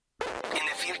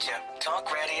future,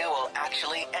 talk radio will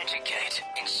actually educate,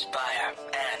 inspire,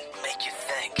 and make you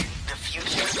think. The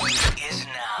future is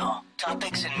now.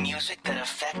 Topics and music that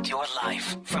affect your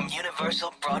life from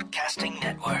Universal Broadcasting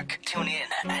Network. Tune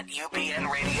in at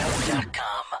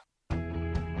ubnradio.com.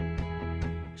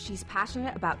 She's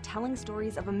passionate about telling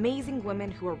stories of amazing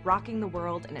women who are rocking the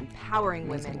world and empowering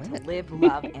women to live,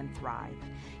 love, and thrive.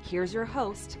 Here's your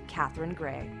host, Catherine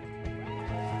Gray.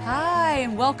 Hi,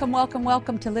 and welcome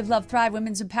to Live, Love, Thrive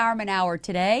Women's Empowerment Hour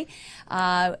today.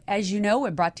 As you know, we're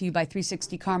brought to you by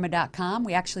 360karma.com.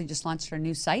 We actually just launched our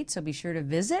new site, so be sure to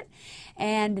visit.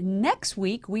 And next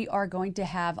week, we are going to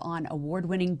have on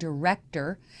award-winning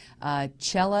director,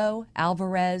 Cello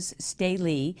Alvarez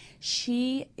Staley.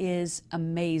 She is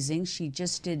amazing. She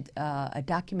just did a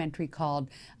documentary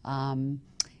called...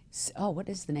 what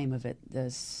is the name of it?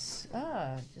 Just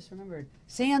remembered.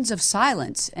 Sands of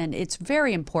Silence, and it's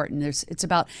very important. It's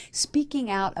about speaking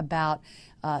out about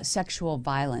sexual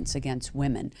violence against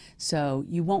women. So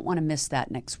you won't want to miss that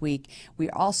next week. We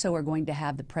also are going to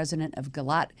have the president of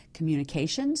Galat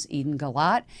Communications, Eden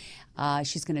Galat.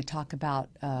 She's going to talk about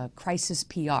crisis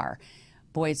PR.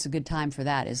 Boy, it's a good time for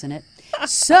that, isn't it?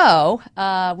 So,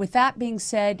 with that being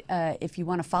said, if you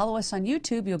want to follow us on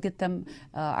YouTube, you'll get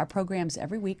our programs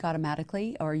every week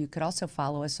automatically, or you could also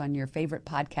follow us on your favorite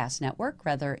podcast network,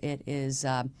 whether it is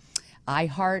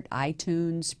iHeart,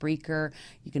 iTunes, Spreaker.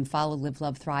 You can follow Live,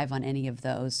 Love, Thrive on any of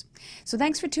those. So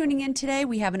thanks for tuning in today.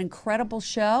 We have an incredible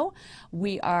show.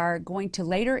 We are going to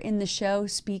later in the show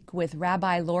speak with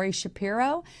Rabbi Lori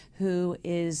Shapiro, who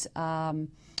is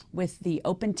with the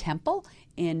Open Temple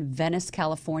in Venice,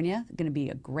 California. Going to be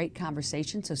a great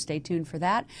conversation, so stay tuned for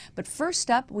that. But first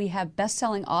up, we have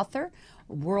best-selling author,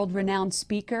 world-renowned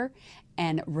speaker,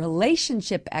 and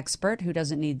relationship expert, who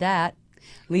doesn't need that,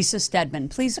 Lisa Steadman.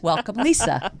 Please welcome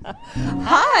Lisa.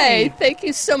 Hi. Thank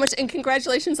you so much, and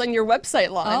congratulations on your website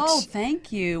launch. Oh,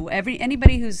 thank you.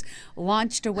 Anybody who's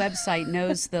launched a website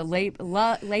knows the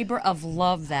labor of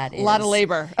love that is. A lot of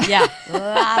labor. Yeah, a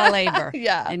lot of labor.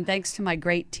 Yeah. And thanks to my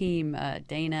great team,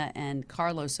 Dana and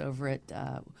Carlos over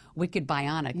at Wicked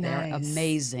Bionic. Nice. They're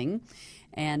amazing.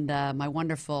 And my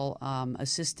wonderful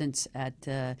assistants at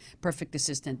Perfect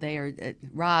Assistant, they are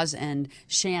Roz and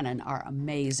Shannon are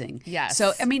amazing. Yes.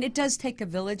 So I mean, it does take a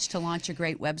village to launch a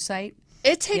great website.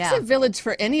 It takes a village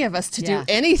for any of us to Yeah. do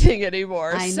anything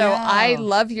anymore. I So know. I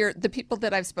love the people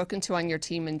that I've spoken to on your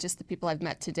team, and just the people I've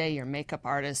met today, your makeup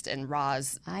artist and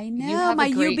Roz. I You know, have a my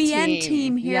great UBN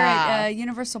team here Yeah. at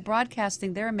Universal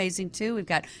Broadcasting, they're amazing too. We've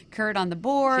got Kurt on the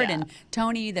board Yeah. and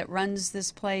Tony that runs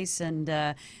this place, and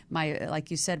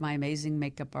like you said, my amazing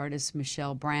makeup artist,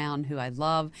 Michelle Brown, who I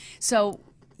love. So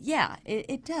yeah,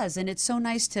 it does, and it's so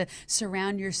nice to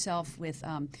surround yourself with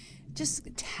just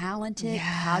talented,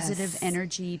 positive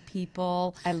energy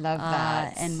people. I love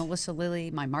that. And Melissa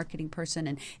Lilly, my marketing person,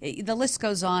 and the list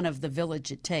goes on of the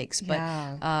village it takes. But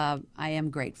I am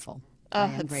grateful. I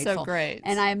am it's grateful. so great.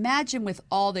 And I imagine with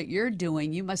all that you're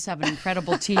doing, you must have an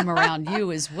incredible team around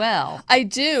you as well. I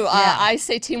do. I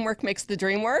say teamwork makes the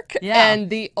dream work. Yeah. And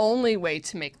the only way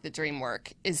to make the dream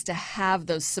work is to have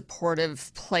those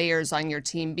supportive players on your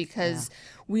team, because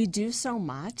we do so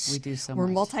much. We do so We're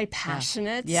much.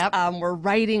 multi-passionate. Yeah. Yep. We're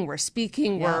writing, we're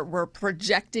speaking, Yeah. we're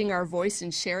projecting our voice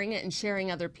and sharing it and sharing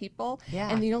other people. Yeah.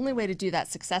 And the only way to do that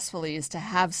successfully is to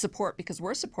have support, because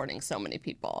we're supporting so many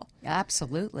people.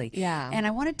 Absolutely. Yeah. And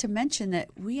I wanted to mention that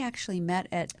we actually met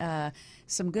at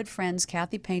some good friends,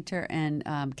 Kathy Painter and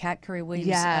Kat Curry-Williams'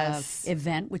 Yes.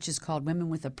 event, which is called Women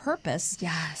with a Purpose.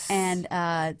 Yes. And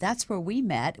that's where we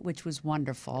met, which was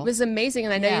wonderful. It was amazing,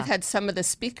 and I know Yeah. you've had some of the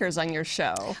speakers on your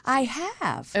show. I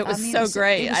have. It was I mean, so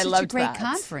great. It was I such loved a great that.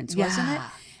 conference, wasn't it? Yeah.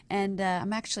 And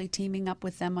I'm actually teaming up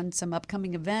with them on some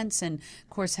upcoming events, and of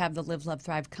course have the Live, Love,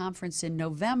 Thrive conference in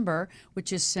November,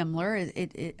 which is similar.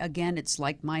 Again, it's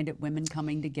like-minded women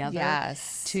coming together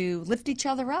Yes. to lift each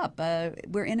other up.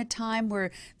 We're in a time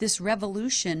where this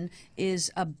revolution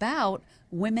is about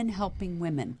women helping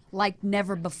women like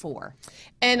never before.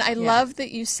 And I love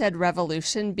that you said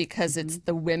revolution, because it's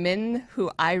the women who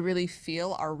I really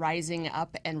feel are rising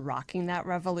up and rocking that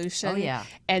revolution. Oh, yeah.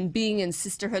 And being in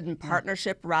sisterhood and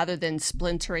partnership rather than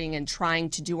splintering and trying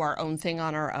to do our own thing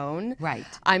on our own. Right.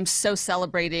 I'm so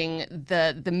celebrating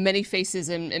the many faces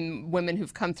and women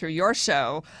who've come through your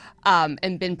show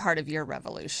and been part of your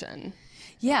revolution.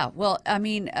 Yeah, well, I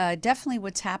mean, definitely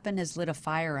what's happened has lit a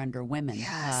fire under women.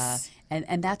 Yes.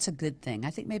 And that's a good thing. I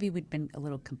think maybe we'd been a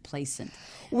little complacent.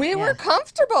 We were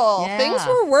comfortable. Yeah. Things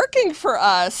were working for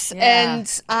us. Yeah.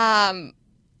 And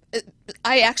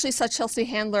I actually saw Chelsea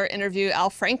Handler interview Al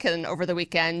Franken over the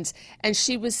weekend, and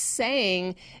she was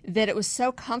saying that it was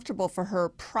so comfortable for her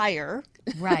prior,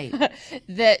 Right.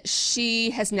 that she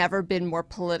has never been more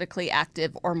politically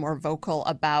active or more vocal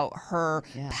about her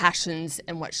passions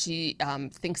and what she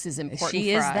thinks is important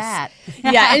She for is us. that.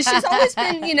 Yeah, and she's always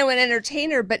been, an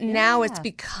entertainer, but now it's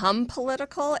become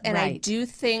political, and I Right. do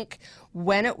think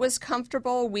when it was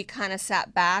comfortable, we kind of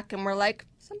sat back and we're like,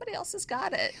 somebody else has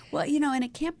got it. Well, and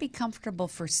it can't be comfortable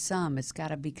for some. It's got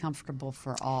to be comfortable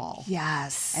for all.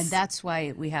 Yes. And that's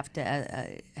why we have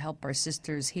to help our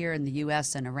sisters here in the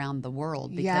U.S. and around the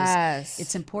world, because Yes.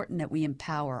 it's important that we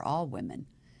empower all women,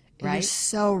 You're right?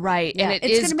 so right. Yeah, And it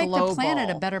it's is going to make global. the planet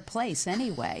a better place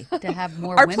anyway, to have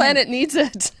more Our women. planet needs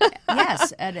it.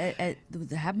 Yes,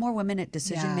 to have more women at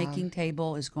decision-making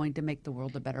table is going to make the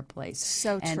world a better place.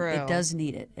 So and true. it does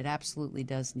need it. It absolutely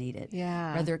does need it.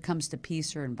 Yeah. Whether it comes to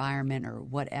peace or environment or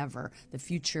whatever, the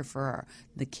future for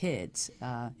the kids,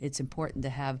 it's important to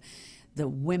have the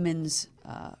women's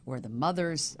or the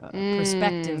mother's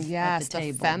perspective yes, at the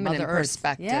table. the feminine Mother Earth.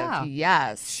 perspective. Yeah.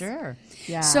 Yes. Sure.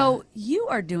 Yeah. So you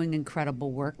are doing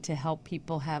incredible work to help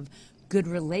people have good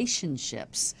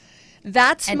relationships.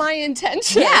 That's my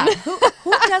intention. Yeah,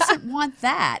 who doesn't want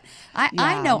that?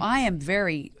 I know I am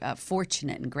very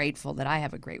fortunate and grateful that I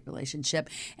have a great relationship,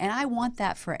 and I want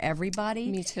that for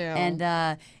everybody. Me too. And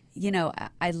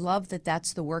I love that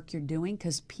that's the work you're doing,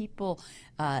 because people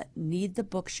need the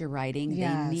books you're writing.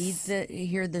 Yes. They need to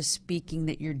hear the speaking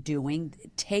that you're doing.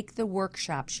 Take the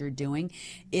workshops you're doing.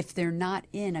 If they're not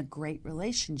in a great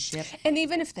relationship, And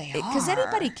even if they are. because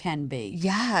anybody can be.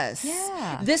 Yes.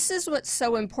 Yeah. This is what's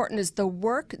so important, is the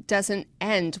work doesn't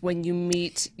end when you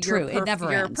meet True, it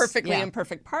never your ends. perfectly Yeah.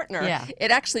 imperfect partner. Yeah.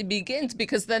 It actually begins,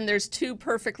 because then there's two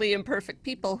perfectly imperfect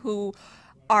people who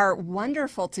are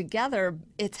wonderful together.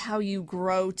 It's how you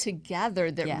grow together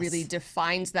that Yes. really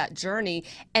defines that journey.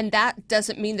 And that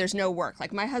doesn't mean there's no work.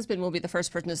 Like, my husband will be the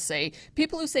first person to say,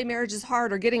 people who say marriage is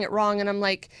hard are getting it wrong. And I'm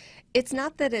like, it's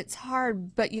not that it's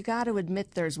hard, but you got to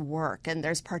admit there's work and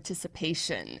there's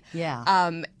participation.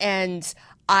 Yeah. And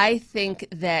I think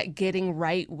that getting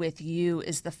right with you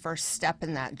is the first step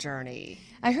in that journey.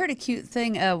 I heard a cute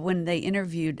thing when they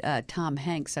interviewed Tom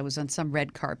Hanks. I was on some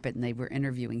red carpet and they were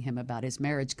interviewing him about his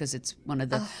marriage, because it's one of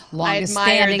the longest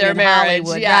admired standing their in marriage,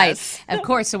 Hollywood. yes. Right. Of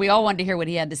course. So we all wanted to hear what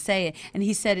he had to say. And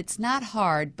he said, it's not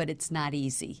hard, but it's not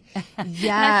easy. Yes.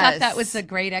 And I thought that was a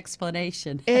great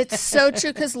explanation. It's so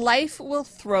true, because life will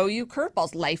throw you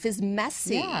curveballs. Life is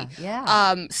messy.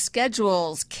 Yeah.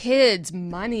 Schedules, kids,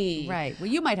 money. Right. Well,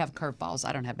 you might have curveballs.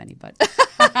 I don't have any, but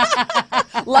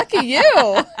Lucky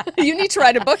you. You need to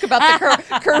write a book about the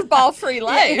curveball-free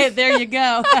life. there you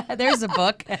go. There's a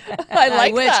book. I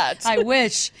like wish, that. I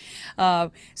wish.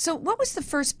 So what was the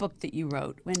first book that you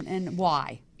wrote, and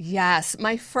why? Yes,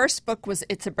 my first book was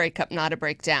It's a Breakup, Not a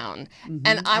Breakdown.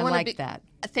 And I want like to be that.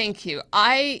 Thank you.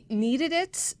 I needed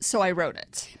it, so I wrote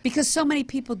it. Because so many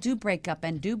people do break up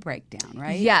and do break down,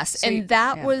 right? Yes, So and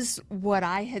that was what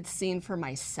I had seen for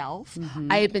myself.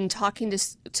 I had been talking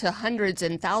to hundreds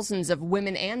and thousands of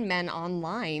women and men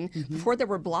online before there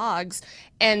were blogs,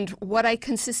 and what I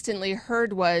consistently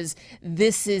heard was,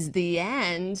 this is the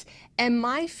end, and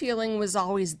my feeling was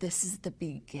always, this is the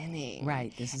beginning.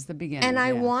 Right. This is the beginning. And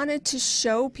I yeah. wanted to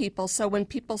show people, so when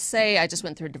people say, I just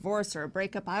went through a divorce or a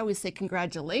breakup, I always say,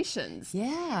 congratulations.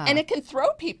 Yeah. And it can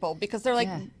throw people, because they're like,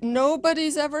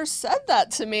 nobody's ever said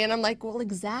that to me. And I'm like, well,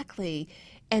 exactly.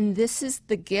 And this is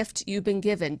the gift you've been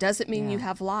given. Does it mean you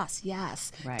have loss?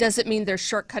 Yes. Right. Does it mean they're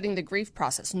shortcutting the grief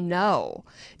process? No.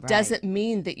 Does it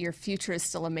mean that your future is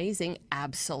still amazing?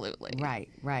 Absolutely. Right.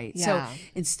 Right. Yeah. So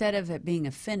instead of it being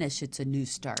a finish, it's a new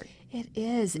start. It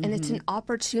is, and it's an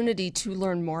opportunity to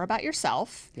learn more about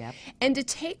yourself Yep. and to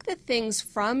take the things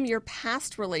from your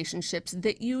past relationships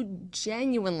that you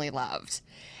genuinely loved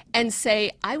and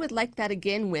say, I would like that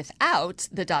again without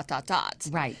the ...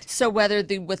 Right. So whether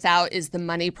the without is the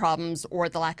money problems or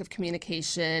the lack of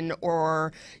communication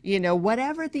or,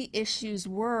 whatever the issues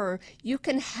were, you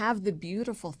can have the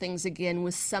beautiful things again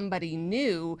with somebody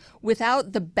new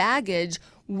without the baggage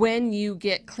when you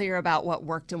get clear about what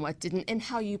worked and what didn't and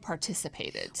how you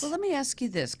participated. Well, let me ask you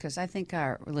this, because I think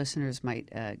our listeners might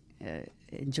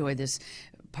enjoy this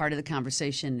part of the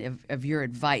conversation of your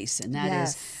advice, and that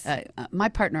is, my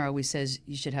partner always says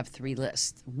you should have 3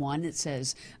 lists. One, it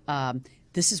says,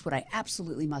 this is what I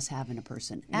absolutely must have in a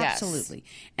person. Yes. Absolutely.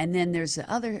 And then there's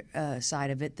the other side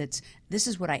of it that's, this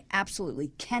is what I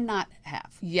absolutely cannot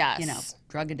have. Yes.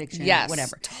 Drug addiction, Yes,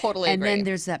 whatever. totally And agree. then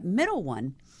there's that middle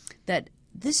one that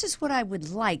this is what I would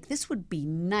like. This would be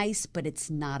nice, but it's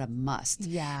not a must.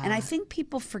 Yeah. And I think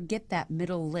people forget that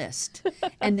middle list.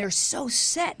 And they're so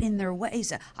set in their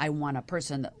ways. I want a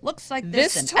person that looks like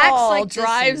this and acts tall, like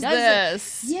drives this. And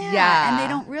does this. Yeah. And they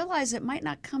don't realize it might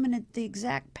not come in the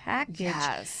exact package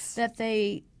that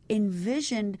they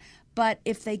envisioned. But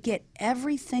if they get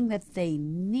everything that they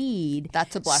need,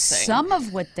 that's a blessing. Some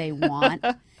of what they want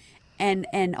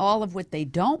and all of what they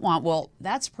don't want, well,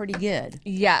 that's pretty good.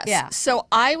 Yes. Yeah. So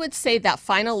I would say that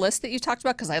final list that you talked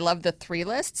about, because I love the 3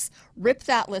 lists, rip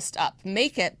that list up.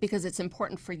 Make it because it's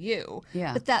important for you.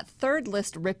 Yeah. But that third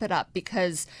list, rip it up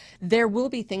because there will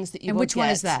be things that you and will which get. one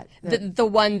is that? The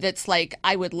one that's like,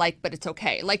 I would like, but it's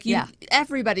okay. Like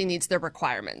everybody needs their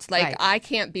requirements. Like I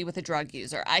can't be with a drug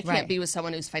user. I can't be with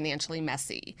someone who's financially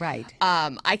messy. Right.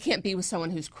 I can't be with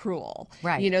someone who's cruel.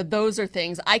 Right. You know, those are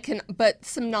things I can, but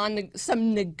some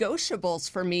negotiables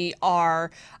for me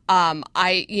are,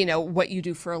 what you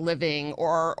do for a living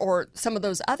or some of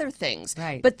those other things.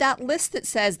 Right. But that list that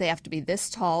says they have to be this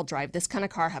tall, drive this kind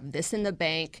of car, have this in the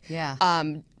bank,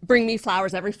 bring me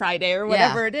flowers every Friday or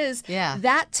whatever it is,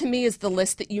 that to me is the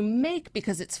list that you make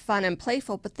because it's fun and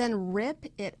playful, but then rip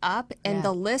it up. And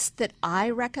the list that I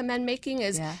recommend making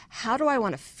is how do I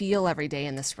want to feel every day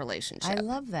in this relationship? I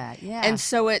love that. Yeah. And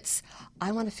so it's,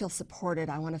 I want to feel supported.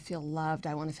 I want to feel loved.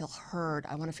 I want to feel heard.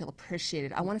 I want to feel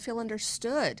appreciated. I want to feel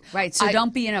understood. Right. So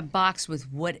don't be in a box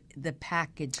with what the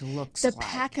package looks like. The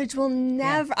package will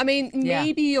never, I mean,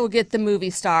 maybe you'll get the movie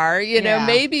star,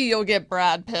 maybe you'll get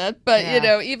Brad Pitt, but,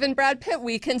 even Brad Pitt,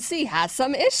 we can see has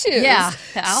some issues. Yeah.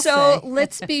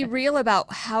 Let's be real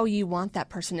about how you want that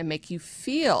person to make you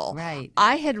feel. Right.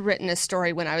 I had written a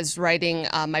story when I was writing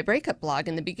my breakup blog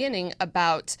in the beginning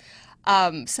about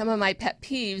some of my pet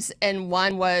peeves, and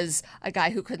one was a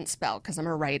guy who couldn't spell because I'm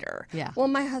a writer. Yeah. Well,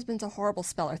 my husband's a horrible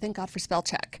speller. Thank God for spell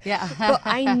check. Yeah. But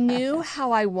I knew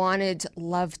how I wanted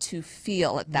love to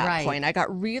feel at that point. I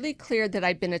got really clear that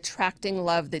I'd been attracting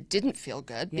love that didn't feel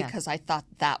good because I thought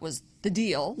that was the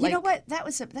deal. You know what?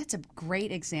 That's a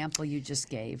great example you just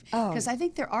gave. Because I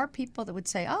think there are people that would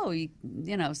say,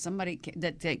 somebody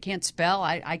that can't spell,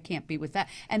 I can't be with that.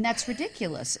 And that's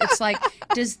ridiculous. It's like,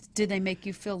 do they make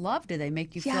you feel loved? Do they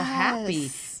make you feel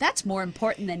happy? That's more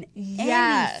important than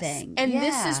anything. And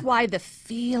this is why the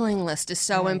feeling list is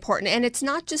so important. And it's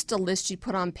not just a list you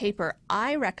put on paper.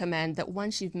 I recommend that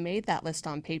once you've made that list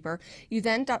on paper, you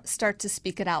then start to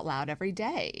speak it out loud every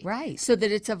day. Right. So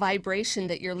that it's a vibration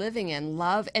that you're living in.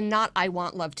 Love, and not I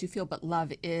want love to feel, but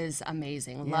love is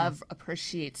amazing. Yeah. Love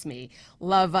appreciates me.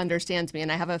 Love understands me.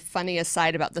 And I have a funny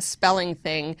aside about the spelling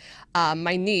thing.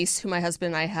 My niece, who my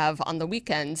husband and I have on the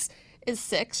weekends, is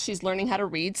 6. She's learning how to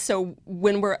read. So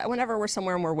whenever we're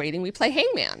somewhere and we're waiting, we play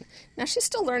hangman. Now she's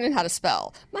still learning how to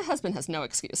spell. My husband has no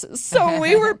excuses. So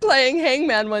we were playing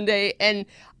hangman one day, and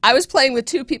I was playing with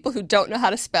 2 people who don't know how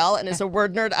to spell. And as a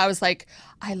word nerd, I was like,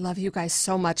 I love you guys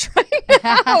so much right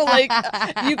now. Like,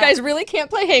 you guys really can't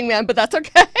play hangman, but that's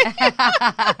okay.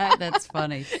 That's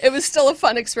funny. It was still a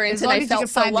fun experience, as long and I as felt you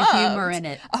could so find loved. the humor in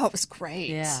it. Oh, it was great.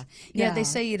 Yeah. They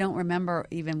say you don't remember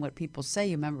even what people say.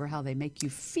 You remember how they make you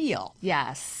feel.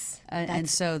 Yes. And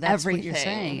so that's what you're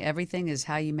saying. Everything is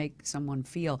how you make someone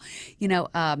feel.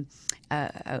 I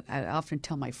often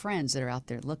tell my friends that are out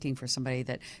there looking for somebody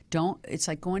that it's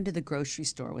like going to the grocery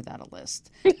store without a list.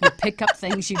 You pick up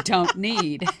things you don't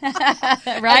need. Right?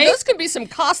 And those could be some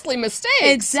costly mistakes.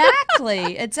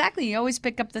 Exactly. You always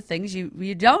pick up the things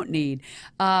you don't need.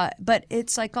 But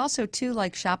it's like also, too,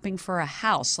 like shopping for a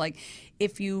house. Like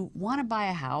if you want to buy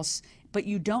a house, but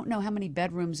you don't know how many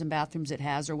bedrooms and bathrooms it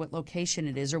has or what location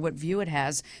it is or what view it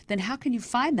has, then how can you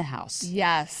find the house?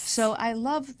 Yes. So I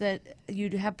love that you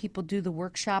have people do the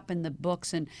workshop and the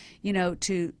books and,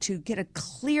 to get a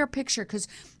clear picture, because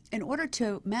in order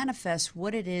to manifest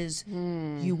what it is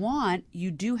you want,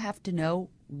 you do have to know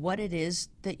what it is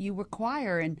that you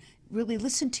require and really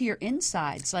listen to your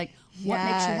insides, like what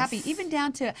makes you happy, even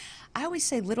down to, I always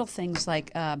say little things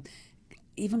like,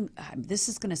 even, this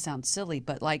is going to sound silly,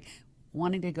 but like,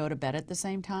 wanting to go to bed at the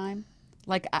same time,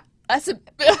 like I don't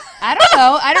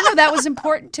know. That was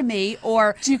important to me.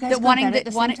 Or do you guys go to bed at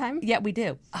the same time? Yeah, we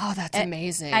do. Oh, that's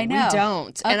amazing. I know. We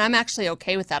don't, and I'm actually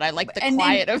okay with that. I like the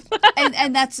quiet of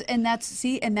and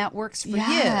that works for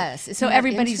you. So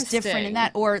everybody's different in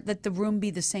that, or that the room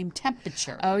be the same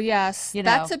temperature. Oh yes,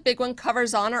 that's a big one.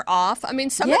 Covers on or off. I mean,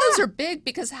 some of those are big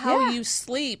because how you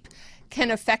sleep can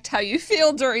affect how you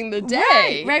feel during the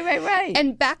day. Right.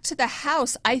 And back to the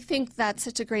house, I think that's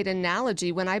such a great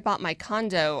analogy. When I bought my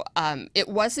condo, it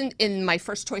wasn't in my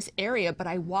first choice area, but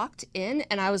I walked in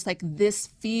and I was like, this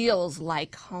feels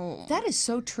like home. That is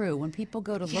so true. When people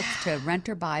go to look to rent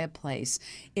or buy a place,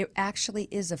 it actually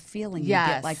is a feeling you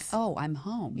get like, oh, I'm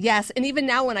home. Yes, and even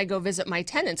now when I go visit my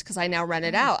tenants, because I now rent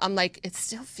it out, I'm like, it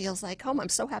still feels like home. I'm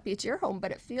so happy it's your home,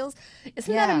 but it feels,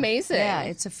 isn't that amazing? Yeah,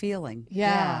 it's a feeling.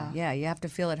 Yeah. You have to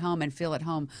feel at home and feel at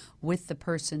home with the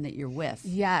person that you're with.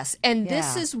 Yes, and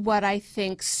this is what I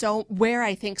think where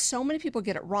I think so many people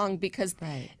get it wrong, because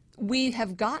we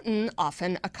have gotten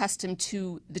often accustomed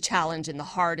to the challenge and the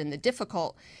hard and the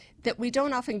difficult, that we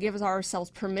don't often give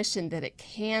ourselves permission that it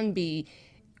can be.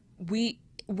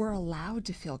 We're allowed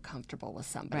to feel comfortable with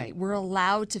somebody. We're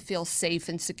allowed to feel safe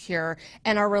and secure.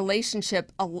 And our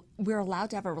relationship, we're allowed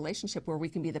to have a relationship where we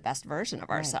can be the best version of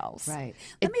ourselves. Right.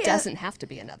 It doesn't have to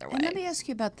be another way. And let me ask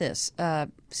you about this.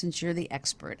 Since you're the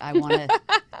expert, I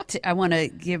want to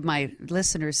give my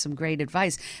listeners some great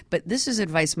advice. But this is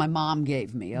advice my mom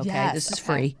gave me, okay? Yes, this is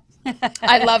free.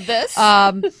 I love this.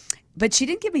 But she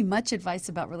didn't give me much advice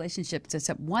about relationships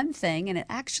except one thing, and it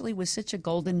actually was such a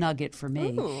golden nugget for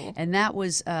me. Ooh. And that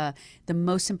was the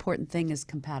most important thing is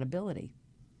compatibility.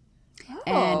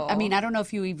 And I mean, I don't know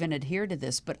if you even adhere to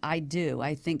this, but I do.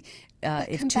 I think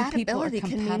if two people are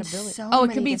compatible,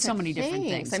 it can mean so many different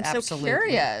things. I'm so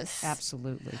curious.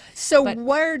 Absolutely. So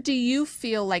where do you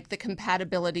feel like the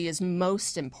compatibility is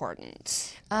most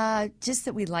important? Just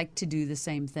that we like to do the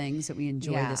same things, that we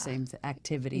enjoy the same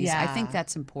activities. Yeah. I think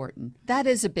that's important. That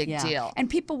is a big deal. And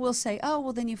people will say, oh,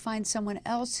 well, then you find someone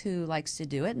else who likes to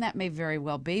do it. And that may very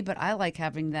well be, but I like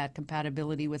having that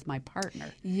compatibility with my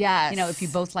partner. Yes. You know, if you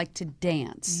both like to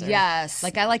dance. Yes.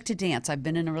 Like I like to dance. I've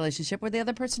been in a relationship where the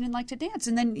other person didn't like to dance.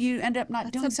 And then you end up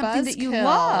not doing something that you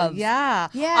love. Yeah.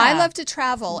 I love to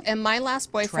travel. And my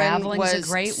last boyfriend was a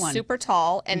great one. Super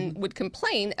tall and would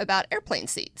complain about airplane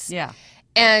seats. Yeah.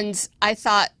 And I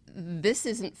thought, this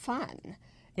isn't fun.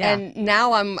 Yeah. And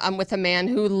now I'm with a man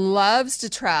who loves to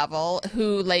travel,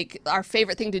 who, like, our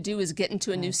favorite thing to do is get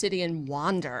into a new city and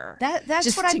wander. That's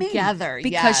just what I mean. Together,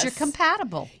 because you're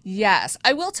compatible. Yes.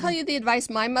 I will tell you the advice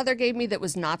my mother gave me that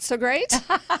was not so great.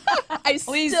 I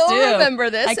Please still do. remember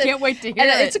this. I can't wait to hear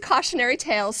and it. It's a cautionary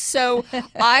tale. So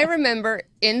I remember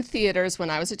in theaters when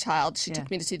I was a child, she took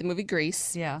me to see the movie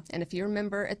Grease. Yeah. And if you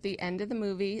remember at the end of the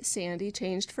movie, Sandy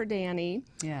changed for Danny.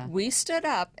 Yeah. We stood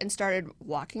up and started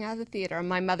walking out of the theater, and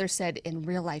my mother said in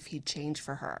real life he'd change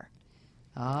for her.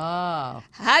 Oh.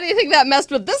 How do you think that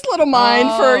messed with this little mind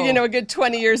for, a good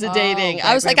 20 years of dating?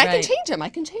 I was like, I can change him. I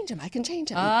can change him. I can change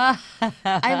him. I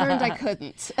learned I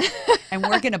couldn't. And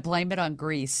we're going to blame it on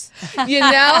Grease.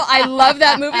 I love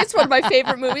that movie. It's one of my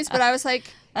favorite movies. But I was like,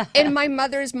 in my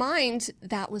mother's mind,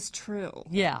 that was true.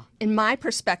 Yeah. In my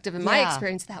perspective, in my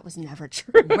experience, that was never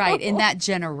true. Right. In that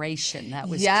generation, that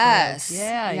was true. Yeah.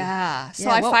 So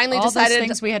I well, finally all decided. Those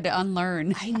things we had to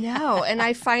unlearn. I know. And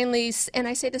I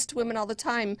say this to women all the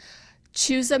time,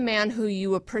 choose a man who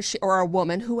you appreciate, or a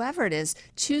woman, whoever it is,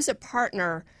 choose a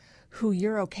partner who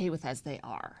you're okay with as they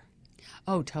are.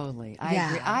 Oh, totally.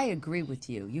 I agree with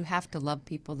you. You have to love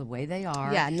people the way they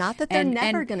are. Yeah, not that they're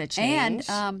never going to change.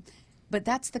 But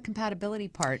that's the compatibility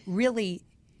part. Really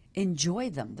enjoy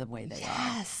them the way they are.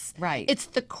 Yes. Right. It's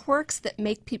the quirks that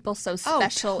make people so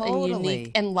special and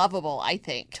unique and lovable, I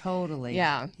think. Totally.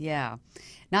 Yeah. Yeah.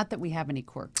 Not that we have any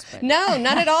quirks. But. No,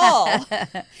 none at all.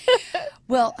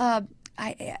 Well,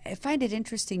 I find it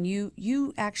interesting.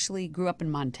 You actually grew up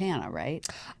in Montana, right?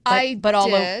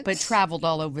 But traveled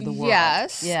all over the world.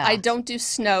 Yes. Yeah. I don't do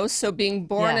snow, so being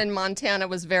born in Montana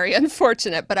was very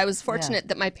unfortunate. But I was fortunate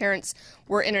that my parents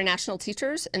were international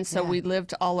teachers, and so we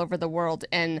lived all over the world.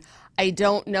 And I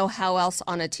don't know how else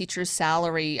on a teacher's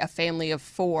salary a family of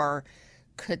 4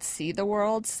 could see the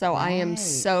world. So I am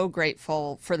so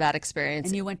grateful for that experience.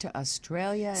 And you went to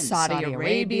Australia and Saudi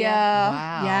Arabia.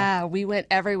 Wow. Yeah, we went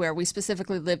everywhere. We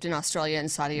specifically lived in Australia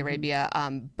and Saudi Arabia,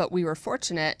 but we were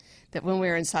fortunate that when we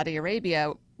were in Saudi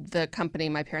Arabia, the company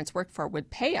my parents worked for would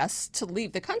pay us to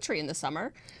leave the country in the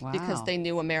summer because they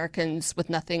knew Americans with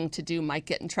nothing to do might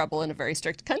get in trouble in a very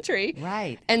strict country.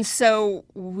 Right. And so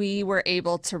we were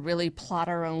able to really plot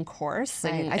our own course.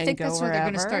 Right. And I think that's what they're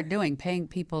going to wherever. start doing, paying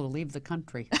people to leave the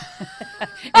country.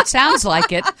 It sounds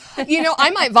like it.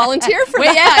 I might volunteer for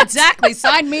that. Yeah, exactly.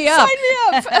 Sign me up. Sign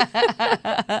me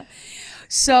up.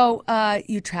 So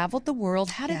you traveled the world.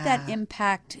 How did that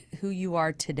impact who you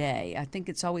are today? I think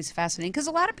it's always fascinating because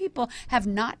a lot of people have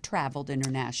not traveled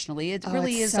internationally. It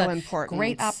really is so a important.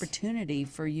 Great opportunity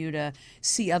for you to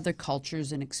see other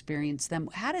cultures and experience them.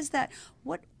 How does that?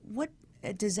 What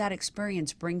does that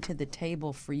experience bring to the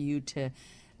table for you to,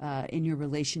 in your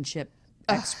relationship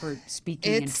expert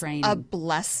speaking and training? It's a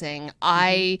blessing.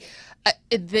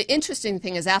 The interesting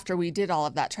thing is, after we did all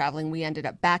of that traveling, we ended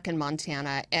up back in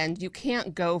Montana, and you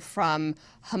can't go from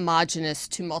homogenous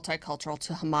to multicultural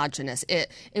to homogenous.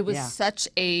 It was such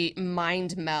a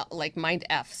mind melt, like mind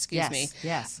F, excuse me.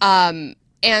 Yes.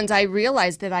 And I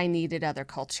realized that I needed other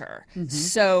culture.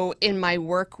 So in my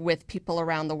work with people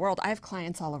around the world, I have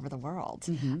clients all over the world.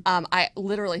 I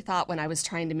literally thought when I was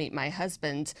trying to meet my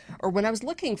husband, or when I was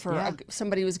looking for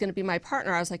somebody who was going to be my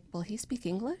partner, I was like, will he speak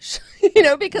English?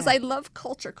 Because I love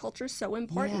culture. Culture is so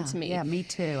important to me. Yeah, me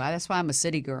too. That's why I'm a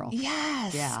city girl.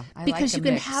 Yes. Yeah. Because you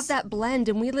can mix. have that blend.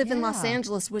 And we live in Los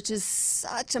Angeles, which is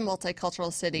such a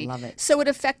multicultural city. Love it. So it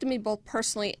affected me both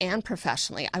personally and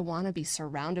professionally. I want to be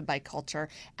surrounded by culture,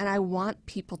 and I want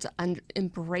people to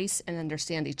embrace and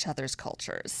understand each other's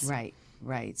cultures.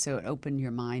 Right. So it opened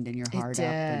your mind and your heart It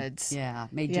up. And,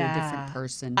 did. made you a different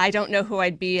person. I don't know who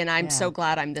I'd be, and I'm so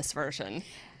glad I'm this version.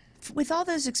 With all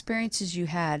those experiences you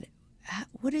had,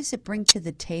 what does it bring to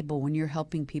the table when you're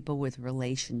helping people with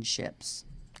relationships?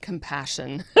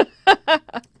 Compassion.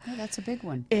 Oh, that's a big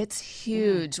one. It's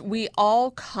huge. We're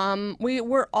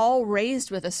all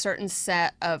raised with a certain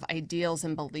set of ideals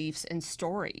and beliefs and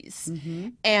stories.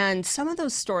 And some of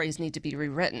those stories need to be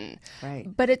rewritten. Right.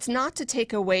 But it's not to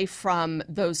take away from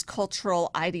those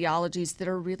cultural ideologies that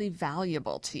are really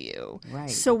valuable to you. Right.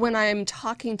 So when I'm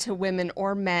talking to women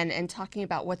or men and talking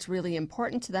about what's really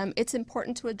important to them, it's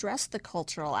important to address the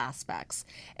cultural aspects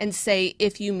and say,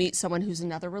 if you meet someone who's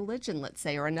another religion, let's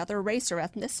say, or another race or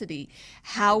ethnicity,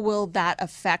 how will that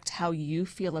affect how you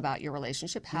feel about your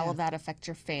relationship? How will that affect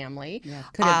your family?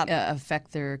 Could it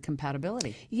affect their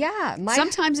compatibility? Yeah.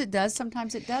 Sometimes it does,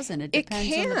 sometimes it doesn't. It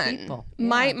depends on the people.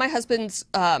 My husband's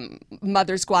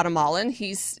mother's Guatemalan.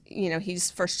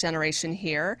 He's first generation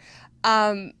here.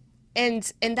 And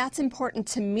that's important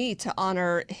to me, to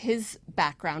honor his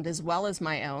background as well as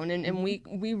my own. And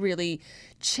we really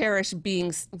cherish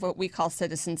being what we call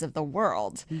citizens of the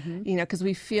world, because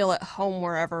we feel at home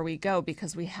wherever we go,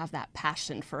 because we have that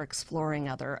passion for exploring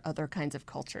other kinds of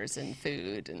cultures and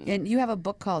food. And you have a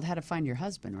book called How to Find Your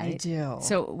Husband, right? I do.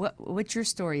 So what's your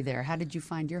story there? How did you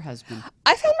find your husband?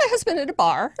 I found my husband at a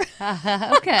bar.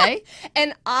 Okay.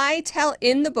 And I tell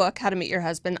in the book, How to Meet Your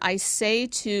Husband, I say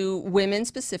to women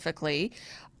specifically,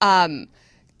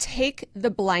 take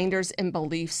the blinders and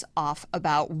beliefs off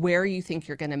about where you think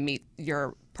you're going to meet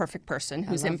your perfect person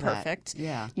who's imperfect. That.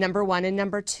 Yeah. Number one. And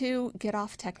number two, get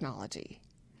off technology.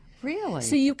 Really?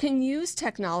 So you can use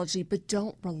technology, but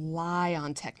don't rely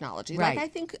on technology. Right.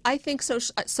 Like I think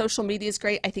social media is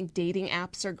great. I think dating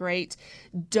apps are great.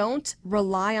 Don't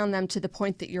rely on them to the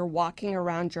point that you're walking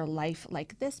around your life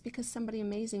like this, because somebody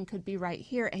amazing could be right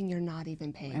here and you're not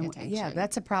even paying attention. Yeah,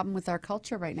 that's a problem with our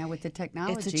culture right now with the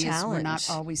technology. It's a challenge. We're not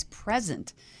always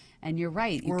present. And you're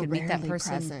right. You can meet that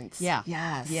person. Present. Yeah.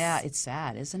 Yes. Yeah. It's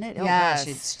sad, isn't it? Yes.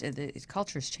 Oh gosh, the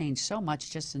culture's changed so much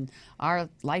just in our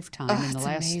lifetime in the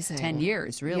last amazing. 10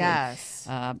 years, really. Yes.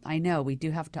 I know we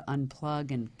do have to unplug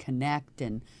and connect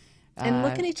and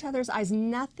look in each other's eyes.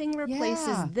 Nothing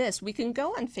replaces this. We can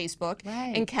go on Facebook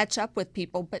and catch up with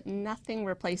people, but nothing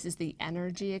replaces the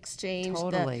energy exchange,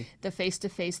 the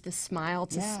face-to-face, the smile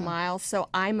to smile. So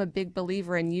I'm a big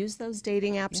believer in use those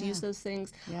dating apps, use those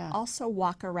things. Also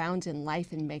walk around in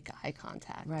life and make eye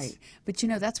contact. Right. But,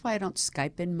 that's why I don't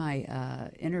Skype in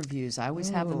my interviews. I always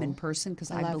have them in person,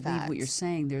 because I believe what you're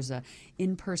saying. There's a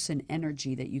in-person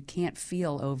energy that you can't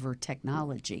feel over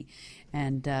technology.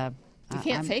 And you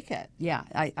can't fake it. Yeah,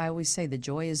 I always say the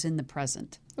joy is in the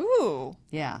present. Ooh.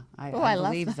 Yeah, I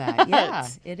believe believe that. Yeah,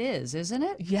 it is, isn't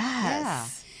it? Yes. Yeah.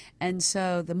 And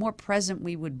so the more present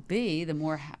we would be, the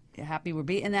more happy we'll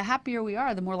be. And the happier we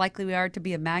are, the more likely we are to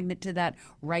be a magnet to that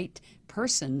right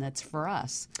person that's for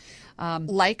us.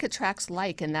 Like attracts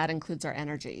like, and that includes our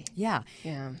energy. Yeah.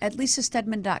 At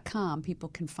LisaSteadman.com, people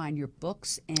can find your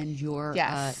books and your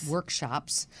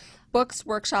workshops. Books,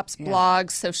 workshops,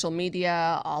 blogs, social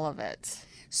media, all of it.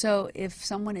 So if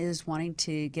someone is wanting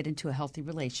to get into a healthy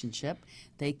relationship,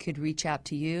 they could reach out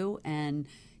to you and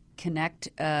connect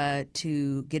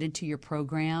to get into your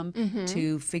program,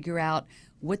 to figure out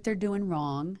what they're doing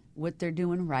wrong, what they're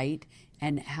doing right,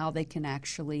 and how they can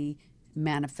actually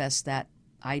manifest that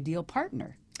ideal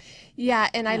partner. Yeah,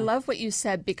 and I love what you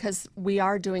said, because we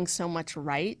are doing so much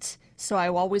right. So I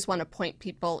always want to point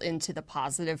people into the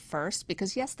positive first,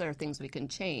 because yes, there are things we can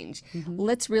change.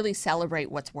 Let's really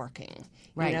celebrate what's working.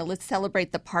 Right. You know, let's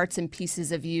celebrate the parts and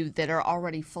pieces of you that are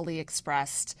already fully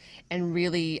expressed and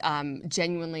really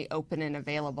genuinely open and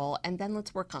available, and then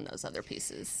let's work on those other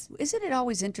pieces. Isn't it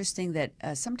always interesting that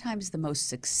sometimes the most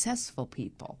successful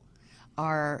people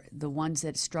are the ones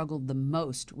that struggled the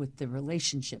most with the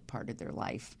relationship part of their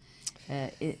life?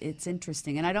 It's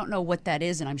interesting, and I don't know what that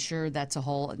is, and I'm sure that's a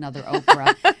whole another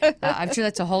Oprah. I'm sure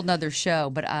that's a whole nother show,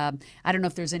 but I don't know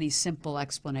if there's any simple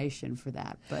explanation for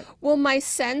that. But well, my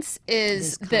sense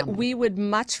is that we would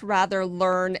much rather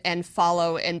learn and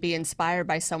follow and be inspired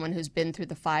by someone who's been through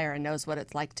the fire and knows what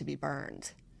it's like to be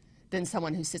burned than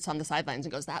someone who sits on the sidelines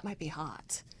and goes, that might be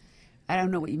hot. I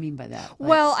don't know what you mean by that.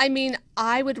 Well, I mean,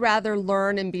 I would rather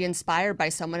learn and be inspired by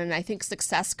someone, and I think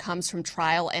success comes from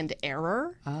trial and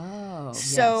error. Oh,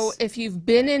 so yes. if you've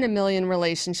been in a million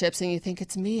relationships and you think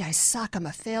it's me, I suck, I'm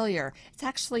a failure, it's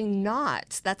actually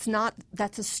not. That's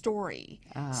a story.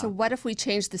 So what if we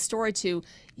change the story to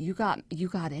you got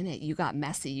in it, you got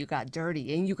messy, you got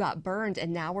dirty, and you got burned,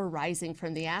 and now we're rising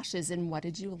from the ashes, and what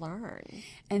did you learn?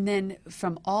 And then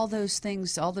from all those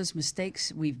things, all those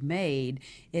mistakes we've made,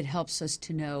 it helps us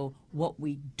to know what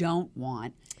we don't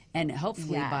want, and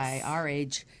hopefully by our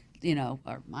age,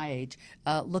 or my age,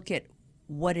 look at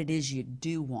what it is you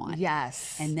do want.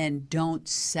 Yes. And then don't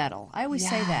settle. I always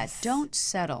say that. Don't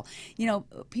settle.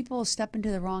 People step into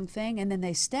the wrong thing and then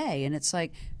they stay. And it's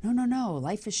like, no,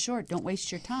 life is short. Don't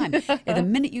waste your time. And the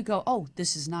minute you go, oh,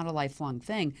 this is not a lifelong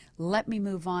thing, let me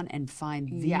move on and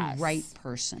find the right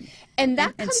person. And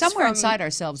that and comes somewhere from, inside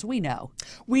ourselves, we know.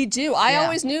 We do. I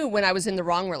always knew when I was in the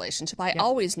wrong relationship. I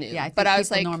always knew. Yeah, I think but I was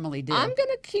people like, normally do. I'm going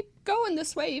to keep going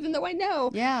this way, even though I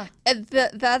know. Yeah. And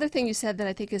the other thing you said that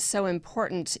I think is so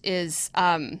important is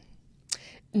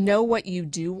know what you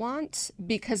do want,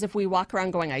 because if we walk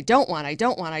around going, I don't want,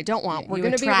 we're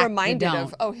going to be reminded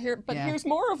of, here's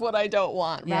more of what I don't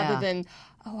want, rather than,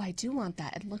 oh, I do want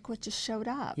that, and look what just showed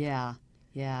up. Yeah.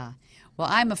 Well,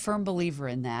 I'm a firm believer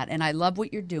in that, and I love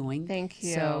what you're doing. Thank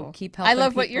you. So keep helping I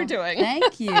love people. what you're doing.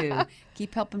 Thank you.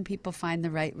 Keep helping people find the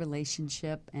right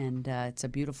relationship, and it's a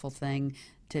beautiful thing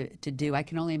to do. I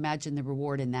can only imagine the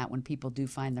reward in that when people do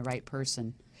find the right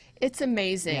person. It's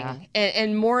amazing.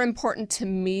 And more important to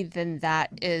me than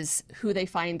that is who they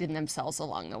find in themselves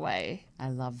along the way. I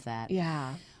love that.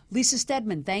 Yeah. Lisa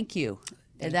Steadman, thank you.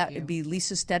 That would be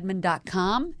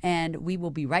lisastedman.com, and we will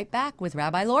be right back with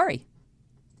Rabbi Lori.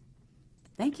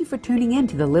 Thank you for tuning in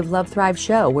to the Live, Love, Thrive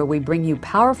show, where we bring you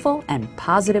powerful and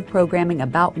positive programming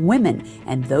about women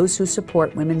and those who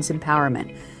support women's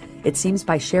empowerment. It seems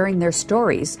by sharing their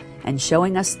stories and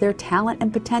showing us their talent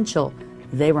and potential,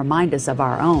 they remind us of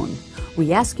our own.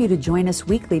 We ask you to join us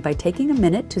weekly by taking a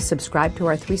minute to subscribe to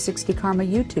our 360 Karma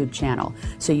YouTube channel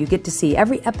so you get to see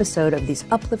every episode of these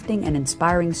uplifting and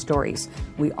inspiring stories.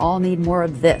 We all need more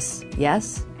of this,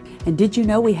 yes? And did you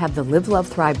know we have the Live, Love,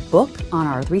 Thrive book on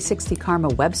our 360 Karma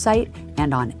website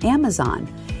and on Amazon?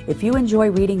 If you enjoy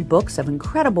reading books of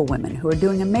incredible women who are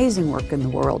doing amazing work in the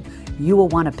world, you will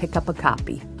want to pick up a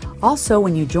copy. Also,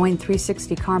 when you join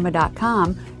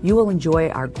 360karma.com, you will enjoy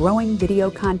our growing video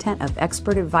content of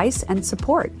expert advice and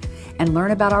support, and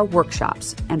learn about our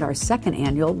workshops and our second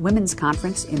annual Women's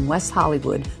Conference in West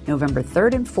Hollywood, November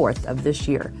 3rd and 4th of this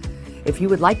year. If you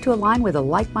would like to align with a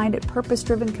like-minded,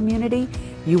 purpose-driven community,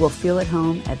 you will feel at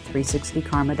home at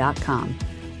 360karma.com.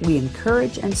 We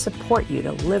encourage and support you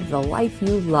to live the life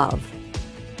you love.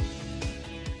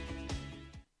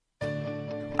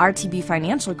 RTB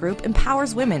Financial Group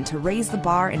empowers women to raise the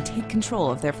bar and take control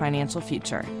of their financial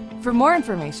future. For more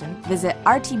information, visit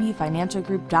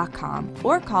rtbfinancialgroup.com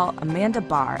or call Amanda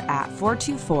Barr at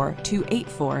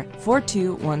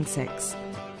 424-284-4216.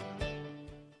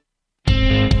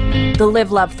 The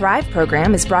Live, Love, Thrive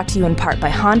program is brought to you in part by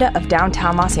Honda of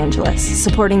downtown Los Angeles,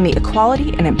 supporting the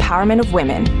equality and empowerment of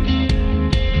women.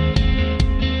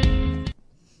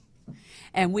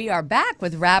 And we are back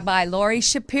with Rabbi Lori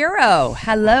Shapiro.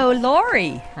 Hello,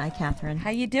 Lori. Hi, Catherine. How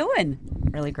you doing?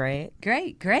 Really great.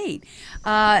 Great.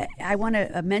 I want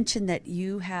to mention that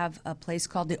you have a place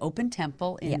called the Open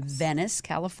Temple in Venice,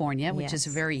 California, which is a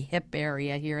very hip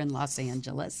area here in Los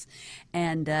Angeles.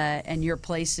 And your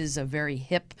place is a very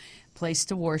hip place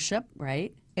to worship,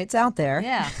 right? It's out there.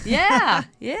 Yeah.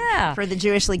 For the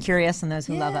Jewishly curious and those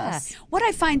who love us. What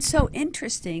I find so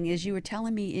interesting is you were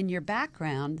telling me in your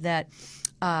background that,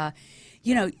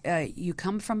 you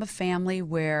come from a family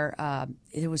where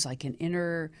it was like an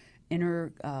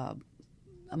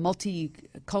a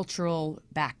multicultural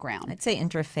background. I'd say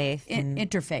interfaith.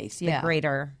 Interfaith, yeah. The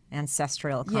greater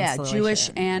ancestral Yeah, constellation.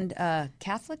 Jewish and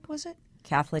Catholic, was it?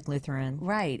 Catholic, Lutheran.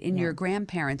 Right, in your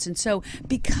grandparents. And so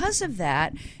because of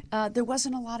that, there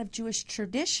wasn't a lot of Jewish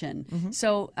tradition.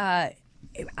 So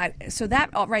so that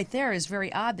right there is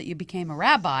very odd that you became a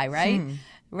rabbi, right?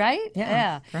 Right?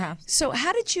 Yeah, perhaps. So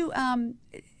how did you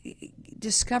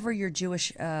discover your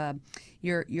Jewish,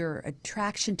 your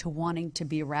attraction to wanting to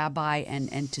be a rabbi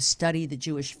and to study the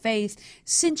Jewish faith,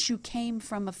 since you came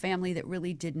from a family that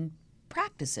really didn't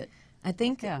practice it? I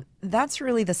think that's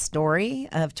really the story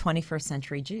of 21st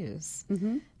century Jews,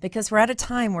 because we're at a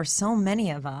time where so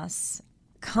many of us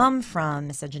come from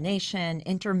miscegenation,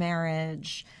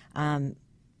 intermarriage,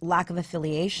 lack of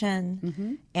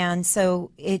affiliation, and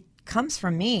so it comes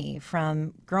from me,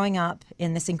 from growing up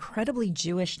in this incredibly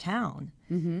Jewish town,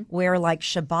 where like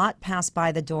Shabbat passed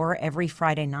by the door every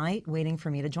Friday night waiting for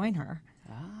me to join her.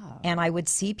 And I would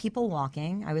see people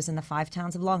walking. I was in the 5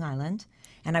 towns of Long Island.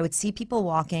 And I would see people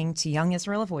walking to Young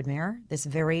Israel of Woodmere, this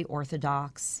very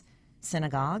Orthodox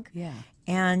synagogue. Yeah.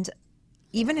 And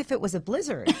even if it was a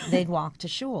blizzard, they'd walk to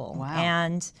shul. Wow.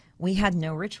 And we had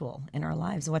no ritual in our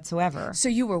lives whatsoever. So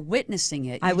you were witnessing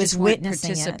it. I was just weren't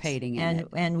witnessing participating in it.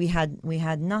 And we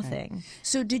had nothing. Right.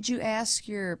 So did you ask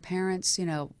your parents,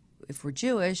 if we're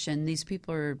Jewish and these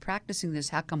people are practicing this,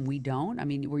 how come we don't? I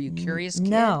mean, were you curious kid?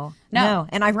 No.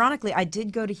 And ironically, I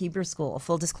did go to Hebrew school.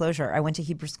 Full disclosure, I went to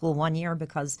Hebrew school 1 year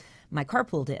because my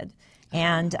carpool did.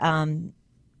 And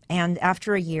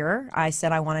after a year, I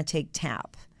said I want to take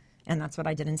TAP. And that's what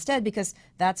I did instead, because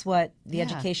that's what the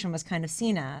education was kind of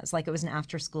seen as, like it was an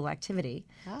after-school activity.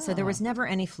 So there was never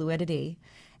any fluidity.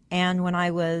 And when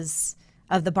I was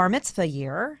of the bar mitzvah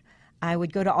year, I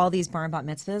would go to all these bar and bat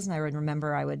mitzvahs, and I would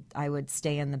remember I would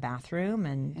stay in the bathroom,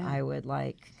 and I would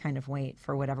like kind of wait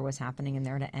for whatever was happening in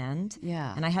there to end.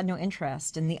 Yeah. And I had no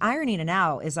interest. And the irony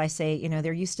now is I say,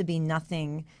 there used to be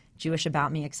nothing Jewish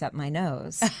about me except my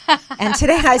nose. And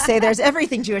today I say there's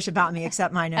everything Jewish about me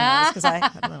except my nose, because I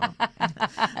had a little.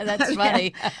 That's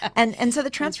funny. And so the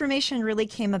transformation really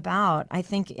came about, I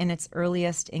think, in its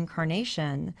earliest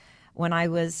incarnation. When I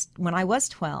was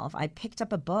 12, I picked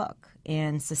up a book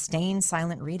in sustained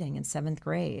silent reading in 7th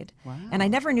grade. Wow. And I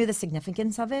never knew the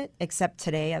significance of it, except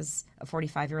today as a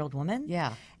 45-year-old woman.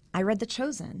 Yeah. I read The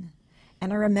Chosen.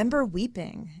 And I remember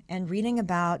weeping and reading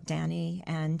about Danny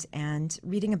and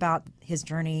reading about his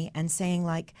journey and saying,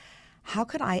 like, how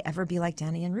could I ever be like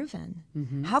Danny and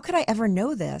Reuven? How could I ever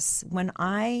know this when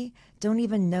I don't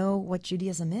even know what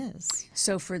Judaism is?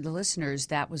 So for the listeners,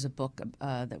 that was a book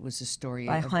that was a story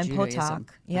By of Chaim Judaism.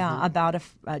 Potok,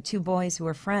 about 2 boys who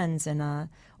were friends in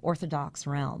a Orthodox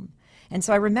realm. And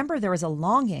so I remember there was a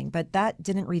longing, but that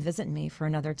didn't revisit me for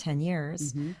another 10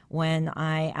 years. When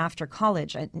after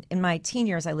college, in my teen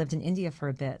years, I lived in India for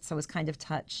a bit, so I was kind of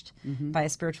touched by a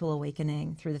spiritual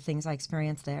awakening through the things I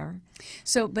experienced there.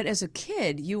 So, but as a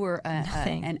kid, you were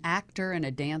an actor and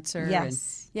a dancer.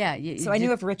 Yes. So I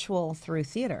knew of ritual through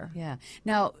theater. Yeah.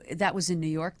 Now, that was in New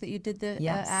York that you did the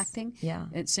acting? Yeah.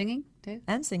 And singing, too?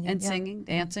 And singing. And singing,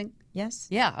 dancing? Yes.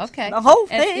 Yeah, okay. The whole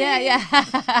thing. Yeah.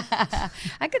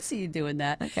 I could see you doing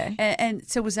that. Okay. And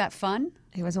so was that fun?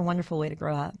 It was a wonderful way to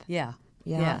grow up. Yeah.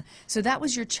 Yeah. So that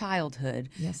was your childhood.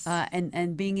 Yes.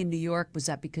 And being in New York, was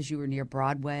that because you were near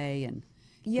Broadway? And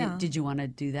Yeah. did you want to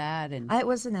do that? And It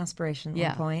was an aspiration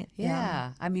at one point.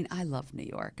 Yeah. I mean, I love New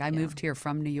York. I moved here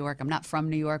from New York. I'm not from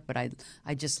New York, but I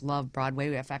just love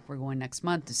Broadway. In fact, we're going next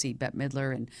month to see Bette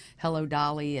Midler and Hello,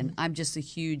 Dolly, and I'm just a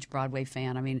huge Broadway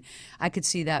fan. I mean, I could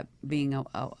see that being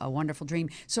a wonderful dream.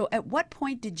 So at what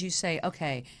point did you say,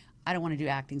 okay, I don't want to do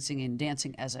acting, singing, and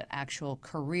dancing as an actual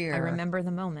career? I remember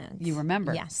the moment. You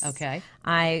remember? Yes. Okay.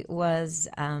 I was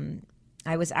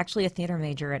actually a theater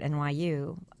major at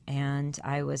NYU, and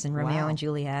I was in Romeo and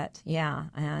Juliet. Yeah,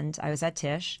 and I was at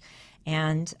Tisch,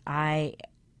 and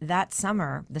that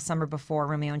summer, the summer before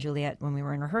Romeo and Juliet, when we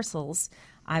were in rehearsals,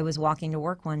 I was walking to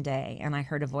work one day, and I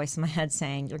heard a voice in my head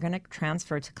saying, "You're going to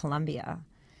transfer to Columbia,"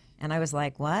 and I was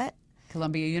like, "What?"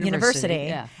 Columbia University.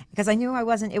 Yeah. Because I knew it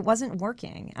wasn't